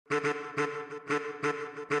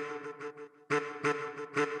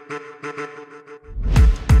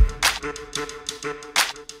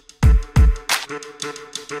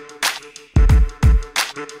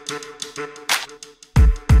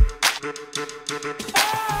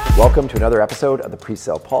Welcome to another episode of the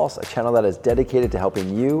Presale Pulse, a channel that is dedicated to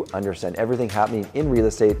helping you understand everything happening in real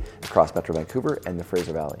estate across Metro Vancouver and the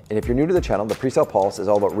Fraser Valley. And if you're new to the channel, the Presale Pulse is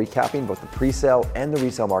all about recapping both the presale and the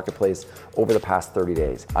resale marketplace over the past 30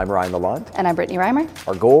 days. I'm Ryan Lalonde. And I'm Brittany Reimer.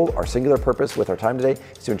 Our goal, our singular purpose with our time today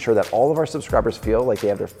is to ensure that all of our subscribers feel like they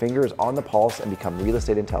have their fingers on the pulse and become real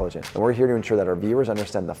estate intelligent. And we're here to ensure that our viewers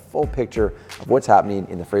understand the full picture of what's happening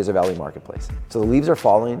in the Fraser Valley marketplace. So the leaves are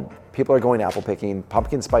falling, people are going apple picking,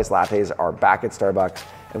 pumpkin spice lattes are back at Starbucks,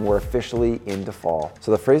 and we're officially into fall. So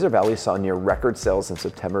the Fraser Valley saw near record sales in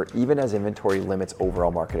September, even as inventory limits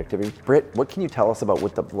overall market activity. Britt, what can you tell us about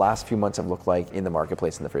what the last few months have looked like in the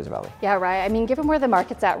marketplace in the Fraser Valley? Yeah, right. I mean, given where the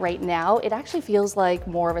market's at right now, it actually feels like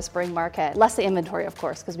more of a spring market. Less the inventory, of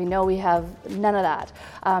course, because we know we have none of that.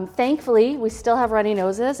 Thankfully, we still have runny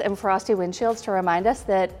noses and frosty windshields to remind us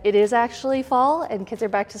that it is actually fall and kids are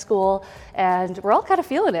back to school and we're all kind of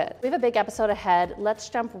feeling it. We have a big episode ahead. Let's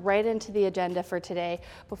jump right into the agenda for today.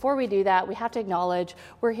 Before we do that, we have to acknowledge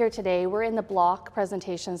we're here today. We're in the Block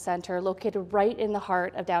Presentation Center, located right in the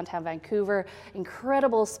heart of downtown Vancouver.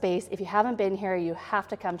 Incredible space. If you haven't been here, you have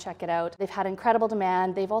to come check it out. They've had incredible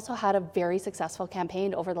demand. They've also had a very successful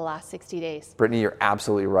campaign over the last 60 days. Brittany, you're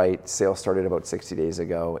absolutely right. Sales started about 60 days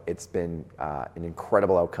ago. It's been an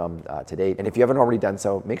incredible outcome to date. And if you haven't already done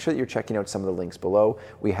so, make sure that you're checking out some of the links below.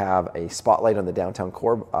 We have a spotlight on the downtown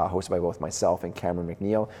core hosted by both myself and Cameron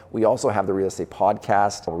McNeil. We also have the Real Estate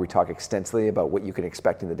Podcast where we talk extensively about what you can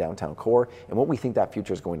expect in the downtown core and what we think that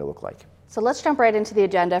future is going to look like. So let's jump right into the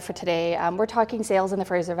agenda for today. We're talking sales in the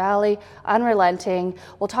Fraser Valley, unrelenting.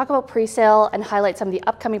 We'll talk about pre-sale and highlight some of the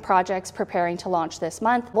upcoming projects preparing to launch this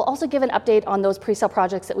month. We'll also give an update on those pre-sale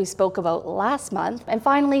projects that we spoke about last month. And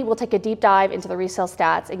finally, we'll take a deep dive into the resale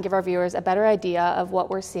stats and give our viewers a better idea of what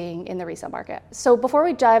we're seeing in the resale market. So before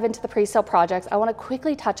we dive into the pre-sale projects, I want to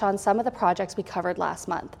quickly touch on some of the projects we covered last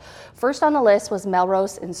month. First on the list was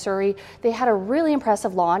Melrose in Surrey. They had a really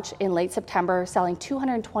impressive launch in late September, selling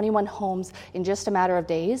 221 homes in just a matter of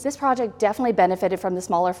days. This project definitely benefited from the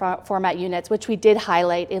smaller format units, which we did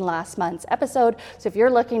highlight in last month's episode. So if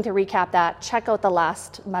you're looking to recap that, check out the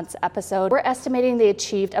last month's episode. We're estimating they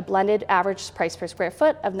achieved a blended average price per square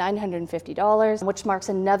foot of $950, which marks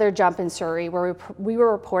another jump in Surrey, where we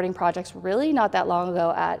were reporting projects really not that long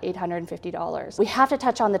ago at $850. We have to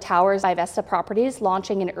touch on the towers by Vesta Properties,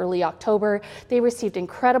 launching in early October. They received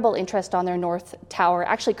incredible interest on their North Tower,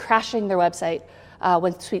 actually crashing their website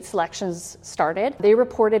when suite selections started. They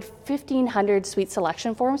reported 1,500 suite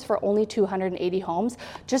selection forms for only 280 homes,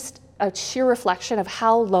 just a sheer reflection of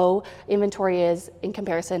how low inventory is in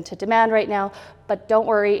comparison to demand right now. But don't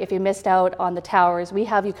worry if you missed out on the towers. We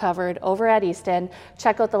have you covered over at Easton.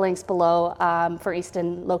 Check out the links below for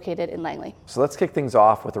Easton located in Langley. So let's kick things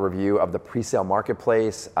off with a review of the pre-sale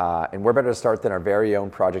marketplace. And where better to start than our very own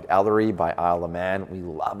project Ellery by Isle of Man. We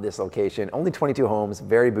love this location. Only 22 homes,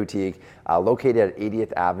 very boutique, located at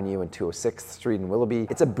 80th Avenue and 206th Street in Willoughby.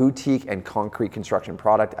 It's a boutique and concrete construction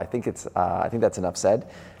product. I think that's enough said,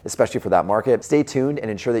 especially for that market. Stay tuned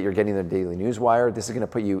and ensure that you're getting the daily newswire. This is going to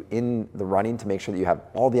put you in the running to make sure that you have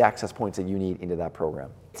all the access points that you need into that program.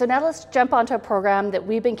 So now let's jump onto a program that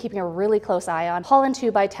we've been keeping a really close eye on, Holland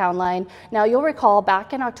 2 by Townline. Now you'll recall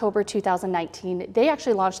back in October 2019, they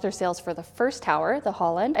actually launched their sales for the first tower, the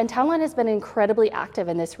Holland, and Townline has been incredibly active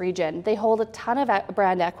in this region. They hold a ton of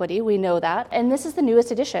brand equity, we know that, and this is the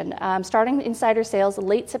newest edition. Starting insider sales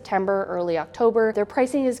late September, early October. Their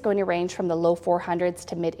pricing is going to range from the low 400s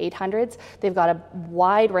to mid 800s. They've got a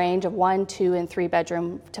wide range of 1, 2, and 3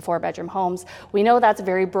 bedroom to 4 bedroom homes. We know that's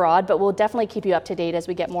very broad, but we'll definitely keep you up to date as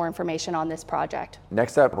we get more information on this project.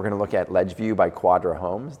 Next up, we're going to look at Ledgeview by Quadra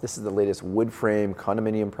Homes. This is the latest wood frame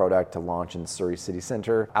condominium product to launch in Surrey City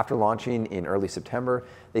Centre. After launching in early September,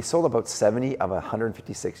 they sold about 70 of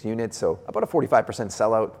 156 units, so about a 45%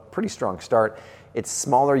 sellout, pretty strong start. It's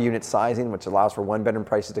smaller unit sizing, which allows for one-bedroom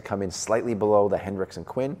prices to come in slightly below the Hendricks and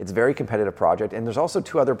Quinn. It's a very competitive project, and there's also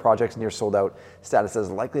 2 other projects near sold-out status that is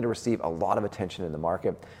likely to receive a lot of attention in the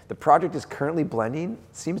market. The project is currently blending,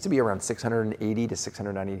 seems to be around $680 to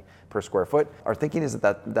 $690 per square foot. Our thinking is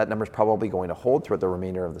that number is probably going to hold throughout the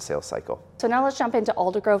remainder of the sales cycle. So now let's jump into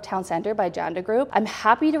Aldergrove Town Centre by Janda Group. I'm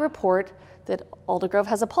happy to report that Aldergrove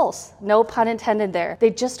has a pulse. No pun intended there. They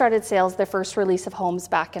just started sales, their first release of homes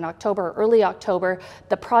back in October, early October.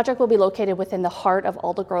 The project will be located within the heart of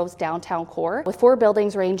Aldergrove's downtown core, with 4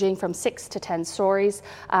 buildings ranging from 6 to 10 stories.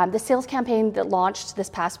 The sales campaign that launched this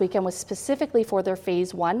past weekend was specifically for their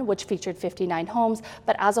phase 1, which featured 59 homes,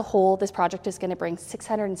 but as a whole, this project is going to bring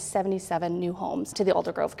 677 new homes to the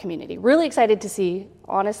Aldergrove community. Really excited to see,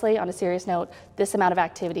 honestly, on a serious note, this amount of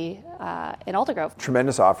activity in Aldergrove.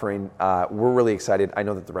 Tremendous offering. We're really excited. I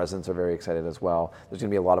know that the residents are very excited as well. There's going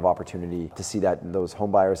to be a lot of opportunity to see that those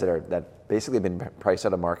home buyers that basically have been priced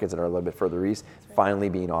out of markets that are a little bit further east finally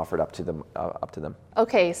being offered up to them.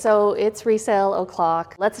 Okay, so it's resale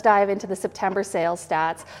o'clock. Let's dive into the September sales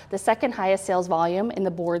stats. The second highest sales volume in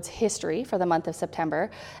the board's history for the month of September.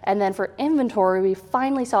 And then for inventory, we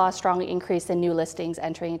finally saw a strong increase in new listings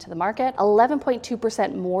entering into the market,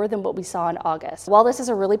 11.2% more than what we saw in August. While this is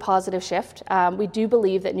a really positive shift, we do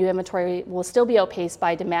believe that new inventory will still be outpaced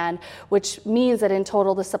by demand, which means that in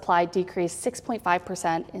total the supply decreased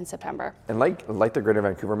 6.5% in September. And like the Greater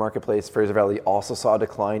Vancouver marketplace, Fraser Valley also saw a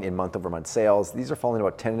decline in month-over-month sales. These are falling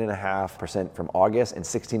about 10.5% from August and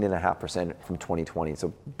 16.5% from 2020.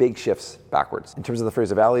 So big shifts backwards. In terms of the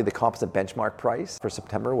Fraser Valley, the composite benchmark price for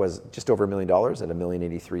September was just over $1 million at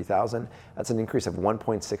 $1,083,000. That's an increase of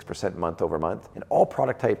 1.6% month over month. And all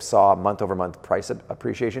product types saw month-over-month price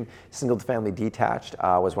appreciation. Single-family detached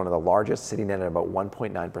was one of the largest, sitting at about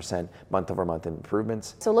 1.9% month-over-month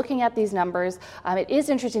improvements. So looking at these numbers, it is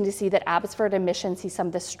interesting to see that Abbotsford and Mission see some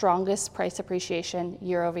of the strongest price appreciation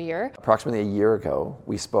year over year. Approximately a year ago,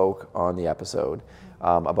 we spoke on the episode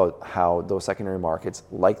about how those secondary markets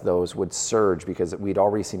like those would surge because we'd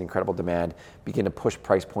already seen incredible demand begin to push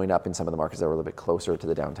price point up in some of the markets that were a little bit closer to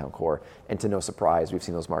the downtown core. And to no surprise, we've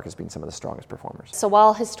seen those markets being some of the strongest performers. So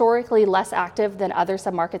while historically less active than other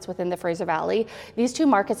submarkets within the Fraser Valley, these two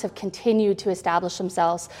markets have continued to establish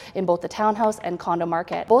themselves in both the townhouse and condo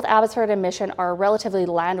market. Both Abbotsford and Mission are relatively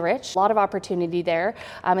land rich, a lot of opportunity there,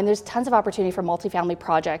 and there's tons of opportunity for multifamily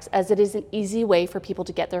projects as it is an easy way for people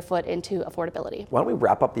to get their foot into affordability. Why don't we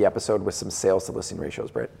wrap up the episode with some sales to listing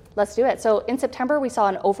ratios, Britt? Let's do it. So in September, we saw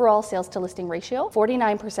an overall sales to listing ratio,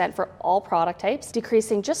 49% for all product types,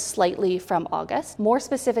 decreasing just slightly from August. More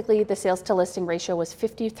specifically, the sales to listing ratio was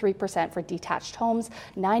 53% for detached homes,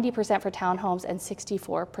 90% for townhomes, and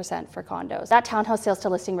 64% for condos. That townhouse sales to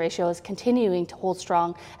listing ratio is continuing to hold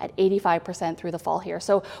strong at 85% through the fall here.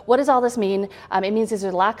 So what does all this mean? It means there's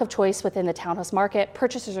a lack of choice within the townhouse market.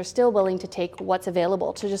 Purchasers are still willing to take what's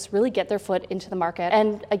available to just really get their foot into the market.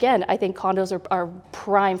 And again, I think condos are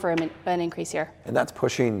prime for an increase here. And that's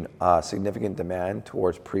pushing significant demand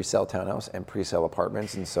towards pre-sale townhouse and pre-sale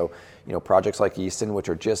apartments. And so, projects like Easton, which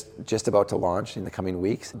are just about to launch in the coming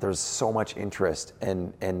weeks, there's so much interest.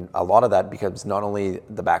 And a lot of that becomes not only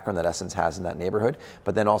the background that Essence has in that neighborhood,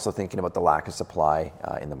 but then also thinking about the lack of supply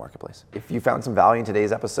in the marketplace. If you found some value in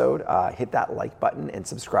today's episode, hit that like button and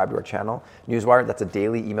subscribe to our channel. Newswire, that's a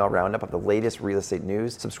daily email roundup of the latest real estate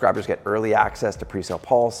news. Subscribers get early access to pre-sale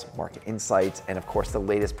pulse, market insights, and of course the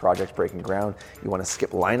latest projects breaking ground. You want to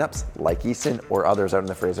skip lineups like Easton or others out in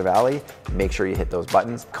the Fraser Valley, make sure you hit those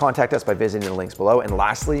buttons. Contact us by visiting the links below. And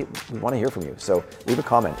lastly, we want to hear from you. So leave a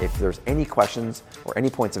comment. If there's any questions or any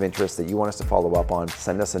points of interest that you want us to follow up on,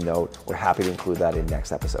 send us a note. We're happy to include that in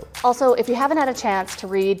next episode. Also, if you haven't had a chance to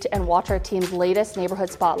read and watch our team's latest neighborhood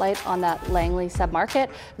spotlight on that Langley submarket,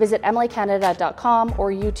 visit emilycanada.com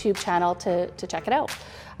or YouTube channel to check it out.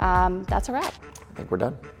 That's a wrap. I think we're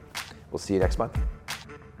done. We'll see you next month.